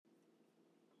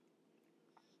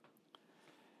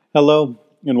Hello,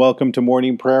 and welcome to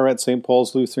morning prayer at St.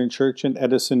 Paul's Lutheran Church in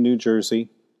Edison, New Jersey.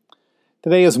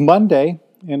 Today is Monday,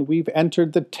 and we've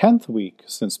entered the 10th week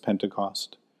since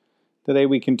Pentecost. Today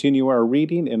we continue our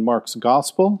reading in Mark's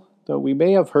Gospel. Though we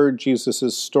may have heard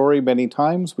Jesus' story many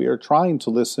times, we are trying to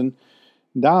listen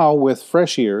now with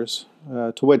fresh ears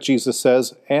to what Jesus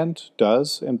says and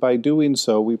does, and by doing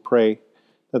so we pray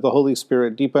that the Holy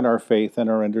Spirit deepen our faith and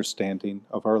our understanding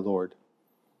of our Lord.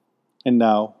 And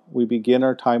now we begin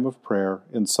our time of prayer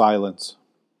in silence.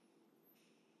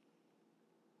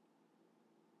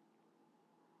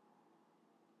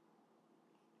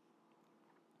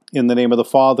 In the name of the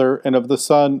Father, and of the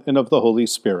Son, and of the Holy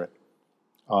Spirit.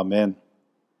 Amen.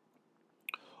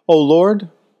 O Lord,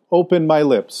 open my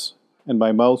lips, and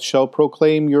my mouth shall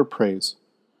proclaim your praise.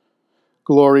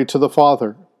 Glory to the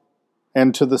Father,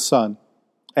 and to the Son,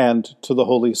 and to the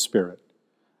Holy Spirit,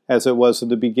 as it was in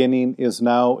the beginning, is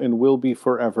now, and will be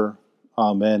forever.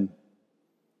 Amen.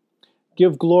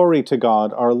 Give glory to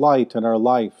God, our light and our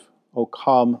life. O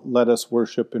come, let us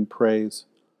worship and praise.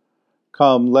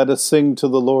 Come, let us sing to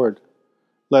the Lord.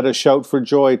 Let us shout for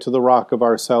joy to the rock of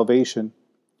our salvation.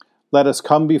 Let us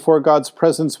come before God's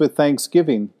presence with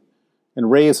thanksgiving, and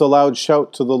raise a loud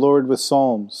shout to the Lord with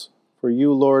psalms. For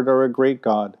you, Lord, are a great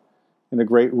God, and a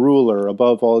great ruler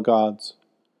above all gods.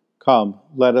 Come,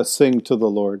 let us sing to the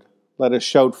Lord. Let us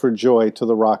shout for joy to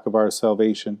the rock of our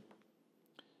salvation.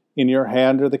 In your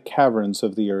hand are the caverns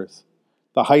of the earth.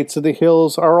 The heights of the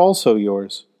hills are also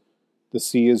yours. The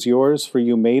sea is yours, for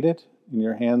you made it, and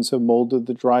your hands have molded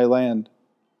the dry land.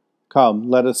 Come,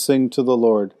 let us sing to the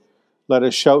Lord. Let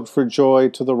us shout for joy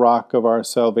to the rock of our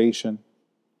salvation.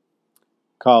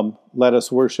 Come, let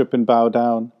us worship and bow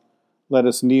down. Let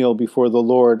us kneel before the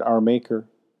Lord our Maker.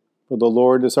 For the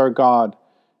Lord is our God,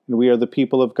 and we are the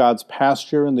people of God's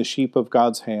pasture and the sheep of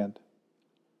God's hand.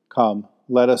 Come,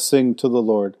 let us sing to the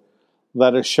Lord.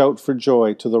 Let us shout for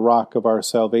joy to the rock of our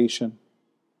salvation.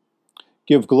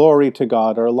 Give glory to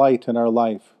God, our light and our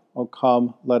life. O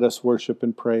come, let us worship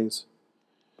and praise.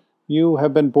 You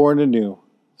have been born anew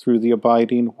through the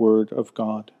abiding word of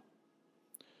God.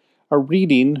 A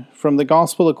reading from the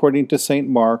Gospel according to St.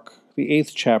 Mark, the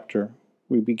 8th chapter.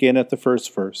 We begin at the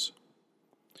first verse.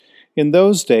 In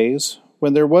those days,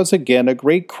 when there was again a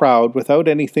great crowd without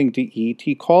anything to eat,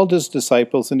 he called his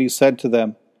disciples and he said to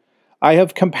them, I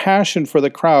have compassion for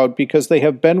the crowd because they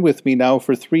have been with me now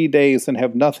for 3 days and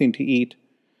have nothing to eat.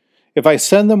 If I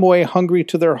send them away hungry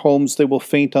to their homes, they will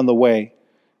faint on the way,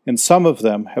 and some of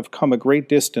them have come a great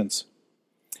distance.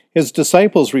 His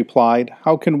disciples replied,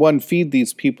 How can one feed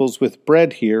these peoples with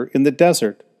bread here in the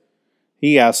desert?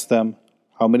 He asked them,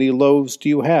 How many loaves do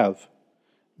you have?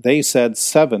 They said,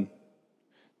 7.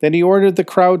 Then he ordered the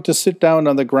crowd to sit down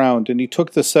on the ground, and he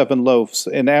took the 7 loaves,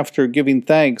 and after giving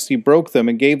thanks, he broke them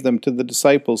and gave them to the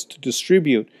disciples to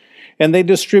distribute, and they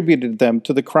distributed them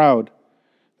to the crowd.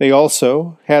 They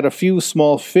also had a few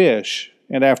small fish,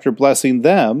 and after blessing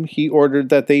them, he ordered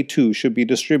that they too should be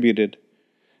distributed.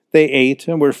 They ate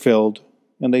and were filled,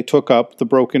 and they took up the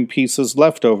broken pieces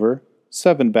left over,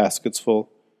 7 baskets full.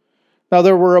 Now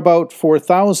there were about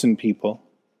 4,000 people.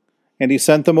 And he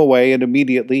sent them away, and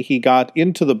immediately he got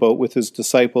into the boat with his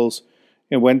disciples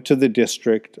and went to the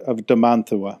district of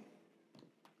Dalmanutha.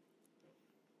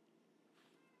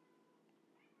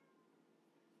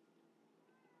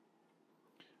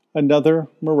 Another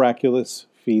miraculous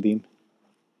feeding.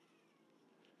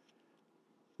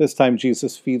 This time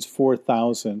Jesus feeds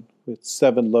 4,000 with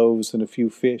 7 loaves and a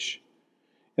few fish.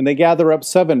 And they gather up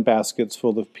 7 baskets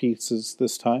full of pieces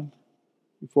this time.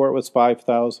 Before it was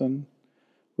 5,000.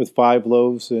 With 5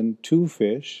 loaves and 2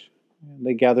 fish, and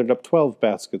they gathered up 12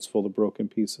 baskets full of broken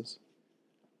pieces.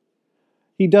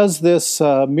 He does this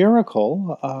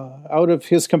miracle out of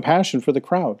his compassion for the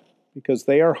crowd, because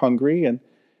they are hungry and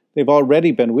they've already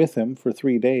been with him for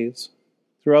 3 days.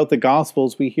 Throughout the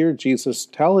Gospels, we hear Jesus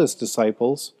tell his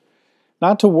disciples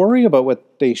not to worry about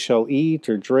what they shall eat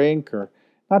or drink, or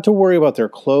not to worry about their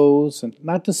clothes, and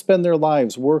not to spend their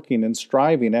lives working and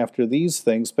striving after these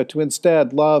things, but to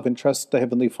instead love and trust the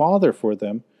Heavenly Father for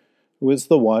them, who is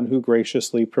the one who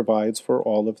graciously provides for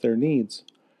all of their needs.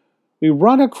 We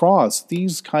run across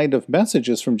these kind of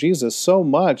messages from Jesus so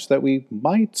much that we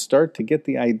might start to get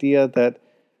the idea that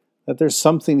there's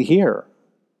something here,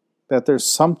 that there's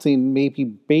something maybe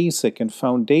basic and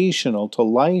foundational to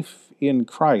life in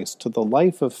Christ, to the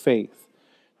life of faith,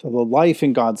 to the life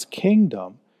in God's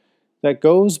kingdom, that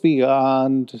goes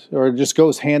beyond, or just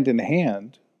goes hand in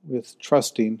hand with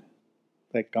trusting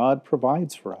that God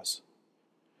provides for us.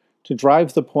 To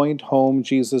drive the point home,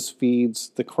 Jesus feeds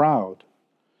the crowd.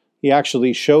 He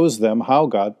actually shows them how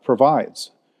God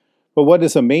provides. But what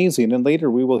is amazing, and later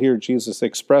we will hear Jesus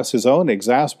express his own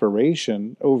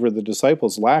exasperation over the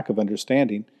disciples' lack of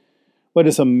understanding, what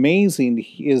is amazing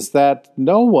is that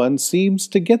no one seems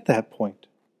to get that point.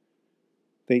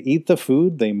 They eat the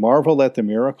food, they marvel at the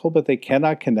miracle, but they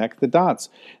cannot connect the dots.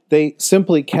 They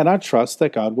simply cannot trust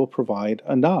that God will provide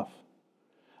enough.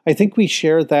 I think we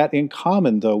share that in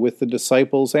common, though, with the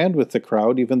disciples and with the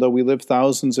crowd, even though we live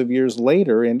thousands of years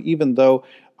later, and even though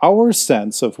our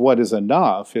sense of what is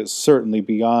enough is certainly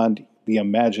beyond the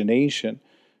imagination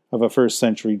of a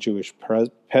first-century Jewish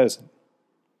peasant.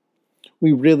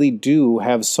 We really do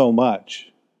have so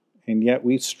much, and yet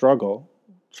we struggle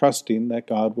trusting that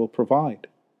God will provide.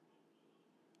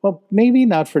 Well, maybe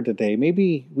not for today.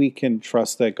 Maybe we can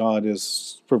trust that God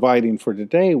is providing for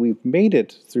today. We've made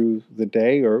it through the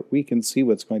day, or we can see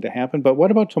what's going to happen. But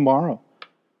what about tomorrow?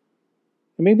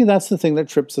 And maybe that's the thing that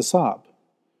trips us up.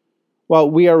 While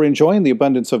we are enjoying the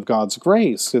abundance of God's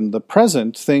grace, in the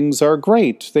present, things are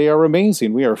great. They are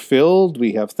amazing. We are filled.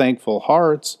 We have thankful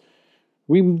hearts.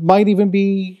 We might even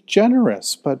be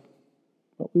generous, but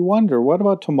we wonder, what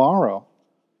about tomorrow?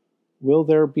 Will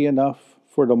there be enough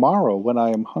for tomorrow when I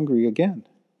am hungry again?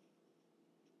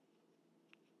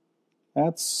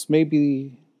 That's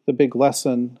maybe the big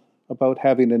lesson about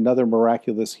having another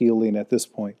miraculous healing at this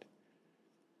point.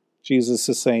 Jesus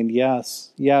is saying,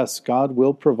 yes, God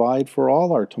will provide for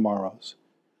all our tomorrows.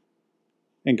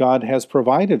 And God has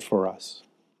provided for us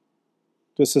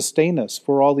to sustain us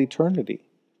for all eternity.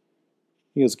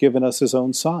 He has given us his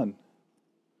own Son.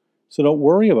 So don't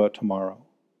worry about tomorrow,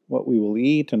 what we will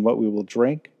eat and what we will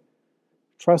drink.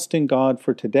 Trust in God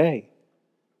for today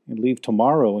and leave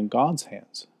tomorrow in God's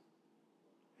hands.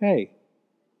 Hey,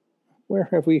 where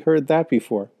have we heard that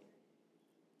before?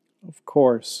 Of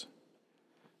course,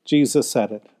 Jesus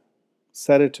said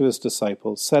it to his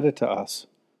disciples, said it to us,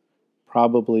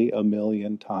 probably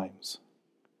 1,000,000 times.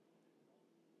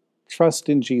 Trust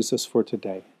in Jesus for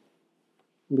today.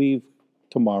 Leave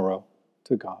tomorrow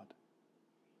to God.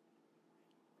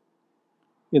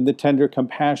 In the tender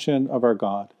compassion of our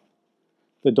God,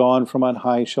 the dawn from on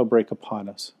high shall break upon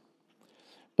us.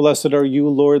 Blessed are you,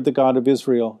 Lord, the God of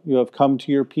Israel. You have come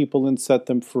to your people and set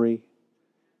them free.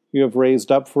 You have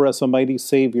raised up for us a mighty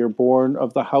Savior, born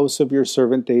of the house of your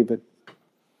servant David.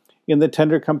 In the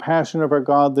tender compassion of our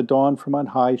God, the dawn from on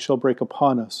high shall break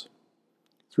upon us.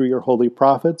 Through your holy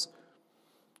prophets,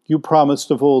 you promised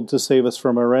of old to save us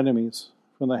from our enemies,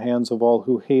 from the hands of all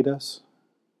who hate us,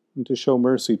 and to show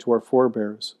mercy to our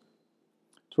forebears,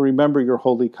 to remember your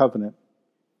holy covenant.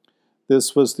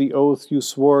 This was the oath you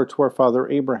swore to our father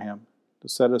Abraham, to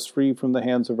set us free from the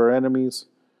hands of our enemies,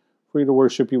 free to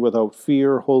worship you without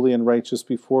fear, holy and righteous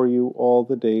before you all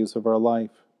the days of our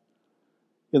life.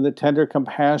 In the tender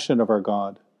compassion of our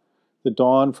God, the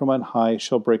dawn from on high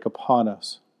shall break upon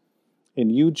us,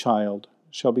 and you, child,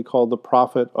 shall be called the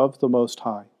prophet of the Most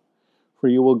High. For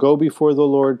you will go before the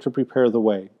Lord to prepare the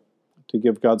way, to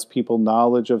give God's people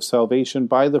knowledge of salvation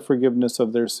by the forgiveness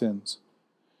of their sins.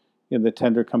 In the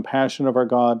tender compassion of our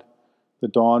God, the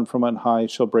dawn from on high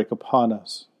shall break upon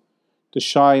us, to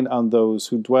shine on those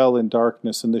who dwell in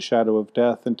darkness and the shadow of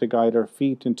death, and to guide our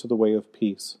feet into the way of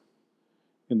peace.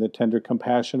 In the tender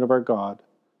compassion of our God,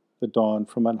 the dawn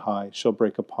from on high shall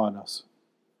break upon us.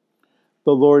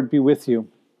 The Lord be with you.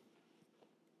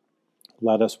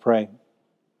 Let us pray.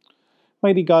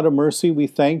 Mighty God of mercy, we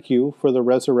thank you for the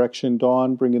resurrection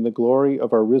dawn, bringing the glory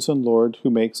of our risen Lord, who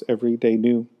makes every day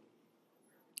new.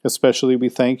 Especially we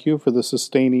thank you for the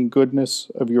sustaining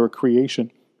goodness of your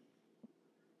creation,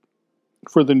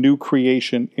 for the new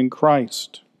creation in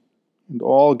Christ, and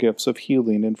all gifts of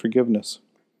healing and forgiveness,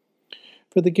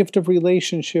 for the gift of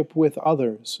relationship with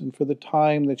others, and for the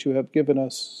time that you have given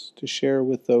us to share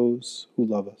with those who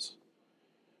love us,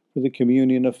 for the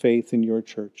communion of faith in your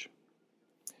church.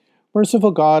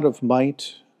 Merciful God of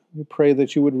might, we pray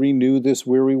that you would renew this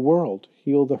weary world,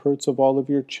 heal the hurts of all of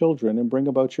your children, and bring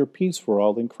about your peace for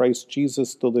all in Christ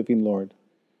Jesus, the living Lord.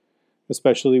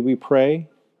 Especially we pray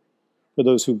for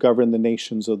those who govern the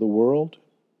nations of the world.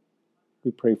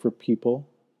 We pray for people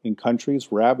in countries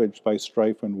ravaged by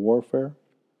strife and warfare.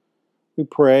 We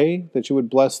pray that you would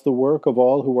bless the work of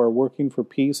all who are working for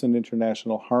peace and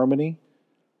international harmony,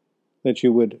 that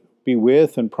you would be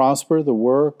with and prosper the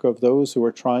work of those who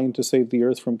are trying to save the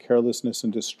earth from carelessness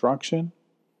and destruction,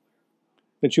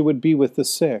 that you would be with the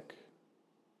sick,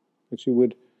 that you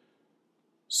would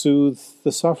soothe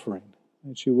the suffering,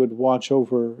 that you would watch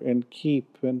over and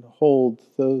keep and hold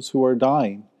those who are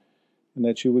dying, and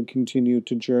that you would continue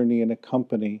to journey and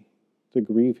accompany the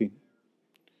grieving.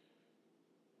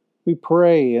 We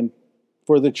pray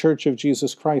for the Church of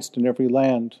Jesus Christ in every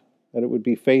land, that it would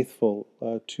be faithful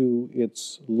to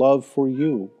its love for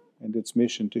you and its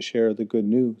mission to share the good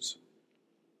news.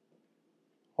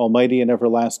 Almighty and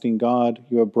everlasting God,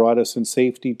 you have brought us in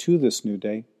safety to this new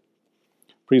day.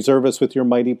 Preserve us with your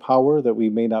mighty power, that we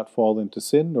may not fall into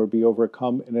sin nor be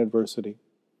overcome in adversity.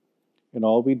 In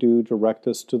all we do, direct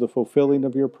us to the fulfilling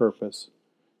of your purpose,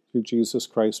 through Jesus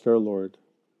Christ our Lord.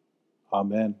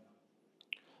 Amen.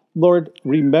 Lord,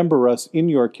 remember us in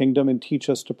your kingdom and teach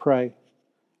us to pray.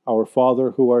 Our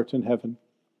Father, who art in heaven,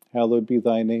 hallowed be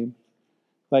thy name.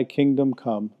 Thy kingdom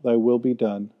come, thy will be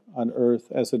done, on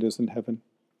earth as it is in heaven.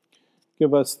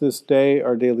 Give us this day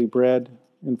our daily bread,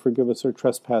 and forgive us our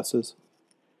trespasses,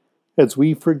 as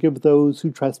we forgive those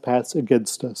who trespass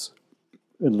against us.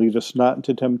 And lead us not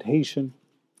into temptation,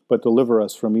 but deliver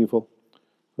us from evil.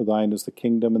 For thine is the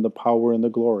kingdom and the power and the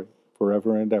glory,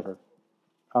 forever and ever.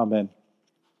 Amen.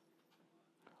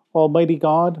 Almighty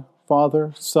God,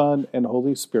 Father, Son, and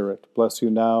Holy Spirit, bless you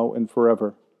now and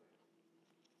forever.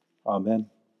 Amen.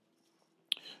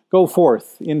 Go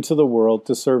forth into the world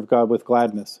to serve God with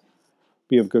gladness.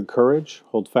 Be of good courage,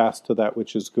 hold fast to that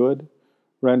which is good,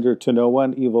 render to no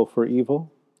one evil for evil,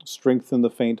 strengthen the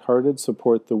faint-hearted,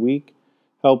 support the weak,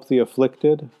 help the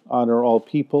afflicted, honor all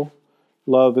people,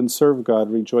 love and serve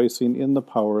God, rejoicing in the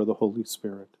power of the Holy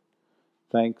Spirit.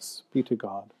 Thanks be to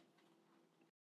God.